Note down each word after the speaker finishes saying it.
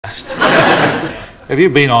Have you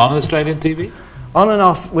been on Australian TV? On and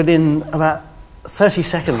off within about 30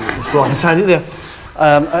 seconds is what I decided there.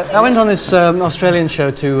 I went on this Australian show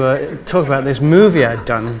to talk about this movie I'd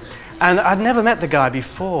done, and I'd never met the guy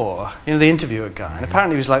before, you know, the interviewer guy, and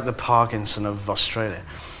apparently he was like the Parkinson of Australia.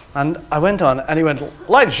 And I went on, and he went,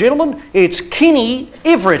 "Ladies and gentlemen, it's Kenny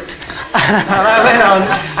Everett." And I went on,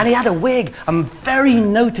 and he had a wig, a very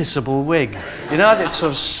noticeable wig. You know, it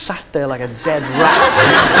sort of sat there like a dead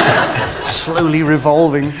rat, slowly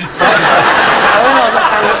revolving. I went on,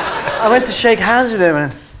 and I went to shake hands with him,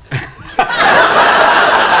 and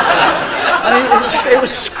it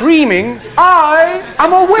was screaming, "I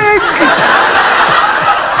am a wig!"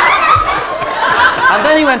 And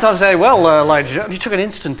then he went on to say, "Well, ladies and gentlemen," he took an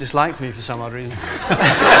instant dislike to me for some odd reason.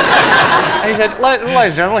 And he said, "Ladies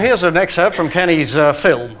and gentlemen, here's an excerpt from Kenny's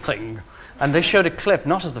film thing." And they showed a clip,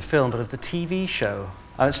 not of the film, but of the TV show.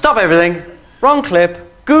 I went, "Stop everything, wrong clip,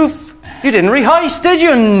 goof, you didn't rehearse, did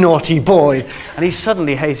you, naughty boy?" And he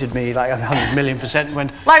suddenly hated me like 100,000,000% and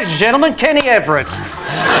went, "Ladies and gentlemen, Kenny Everett."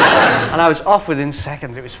 And I was off within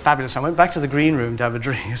seconds. It was fabulous. I went back to the green room to have a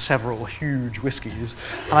drink of several huge whiskies,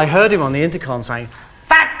 and I heard him on the intercom saying,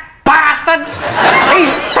 "That bastard!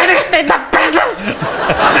 He's finished in the business!"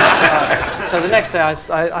 So the next day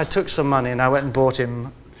I took some money and I went and bought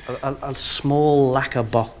him a small lacquer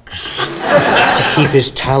box to keep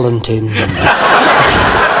his talent in.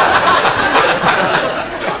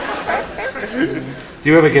 Do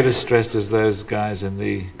you ever get as stressed as those guys in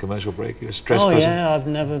the commercial break? You're a stressed person? Oh yeah, I've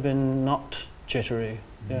never been not jittery.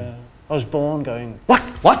 Yeah, I was born going, what?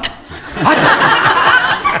 But,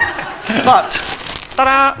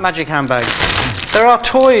 ta-da, magic handbag. There are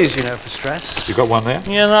toys, you know, for stress. You got one there?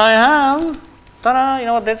 Yes, I have. Ta-da, you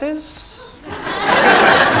know what this is?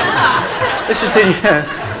 This is the,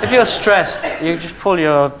 if you're stressed, you just pull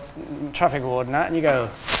your traffic warden out and you go,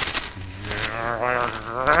 and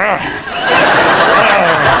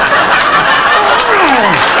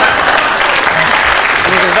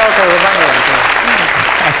you can velcro the back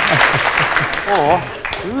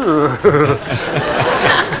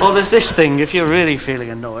or there's this thing, if you're really feeling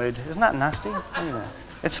annoyed. Isn't that nasty? Anyway,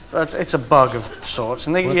 it's a bug of sorts,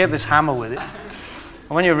 and you get this hammer with it.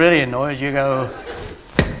 And when you're really annoyed, you go...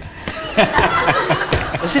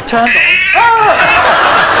 Is it turned on?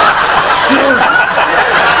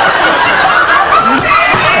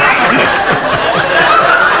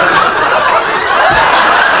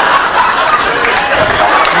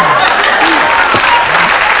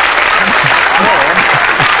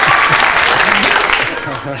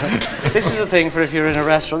 This is a thing for if you're in a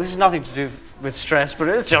restaurant. This has nothing to do with stress, but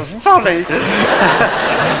it's just funny.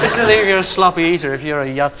 This is a thing if you're a sloppy eater, if you're a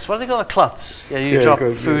yutz. What do they call a klutz? Yeah, you drop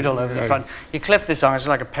food all over the front. You clip this on, it's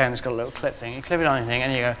like a pen, it's got a little clip thing. You clip it on anything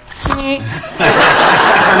and you go...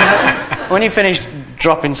 When you finish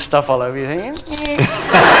dropping stuff all over, you think...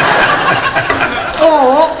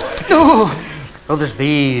 Oh, there's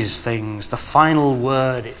these things. The final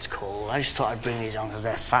word, it's called. I just thought I'd bring these on because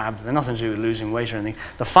they're fab. They're nothing to do with losing weight or anything.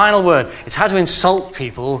 The final word, it's how to insult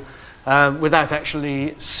people without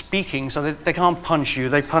actually speaking, so they can't punch you,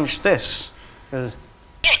 they punch this. You're an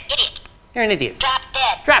idiot. You're an idiot. Drop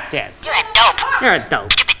dead. Drop dead. You're a dope. You're a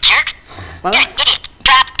dope. Stupid jerk. What? You're an idiot.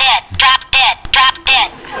 Drop dead. Drop dead. Drop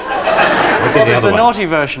dead. What's Well, in the there's other the one? naughty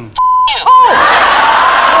version.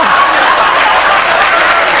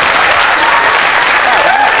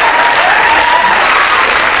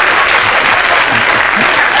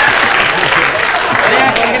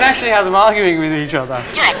 You can actually have them arguing with each other.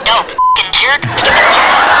 You're a dope. F***ing jerk. Stupid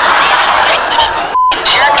jerk.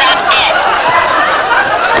 Jerk. Drop dead.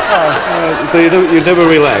 So you never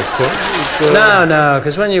relax, huh? No,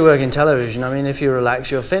 because when you work in television, I mean, if you relax,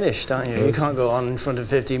 you're finished, aren't you? You can't go on in front of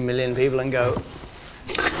 15 million people and go...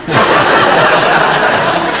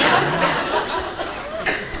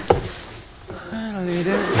 How do you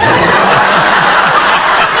do?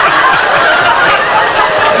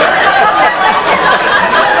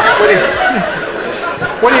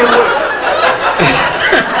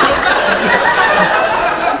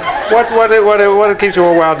 What keeps you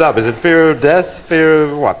all wound up? Is it fear of death? Fear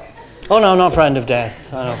of what? Oh no, I'm not friend of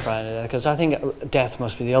death. I'm not friend of death, because I think death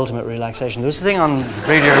must be the ultimate relaxation. There was a thing on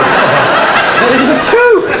Radio 4. It's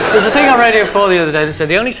true! There was a thing on Radio 4 the other day that said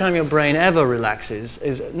the only time your brain ever relaxes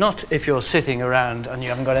is not if you're sitting around and you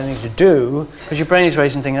haven't got anything to do, because your brain is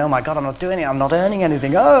racing thinking, oh my God, I'm not doing it, I'm not earning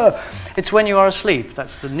anything. Oh! It's when you are asleep.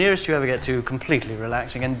 That's the nearest you ever get to completely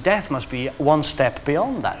relaxing, and death must be one step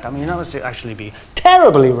beyond that. I mean, that must actually be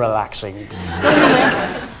terribly relaxing.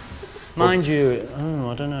 Mind you,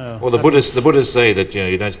 I don't know. Well, the Buddhists say that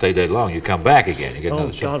you don't stay dead long. You come back again. You get Oh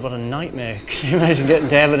another shot. God, what a nightmare! Can you imagine getting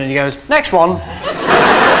to heaven and he goes, next one,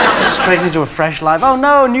 straight into a fresh life. Oh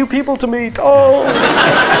no, new people to meet. Oh.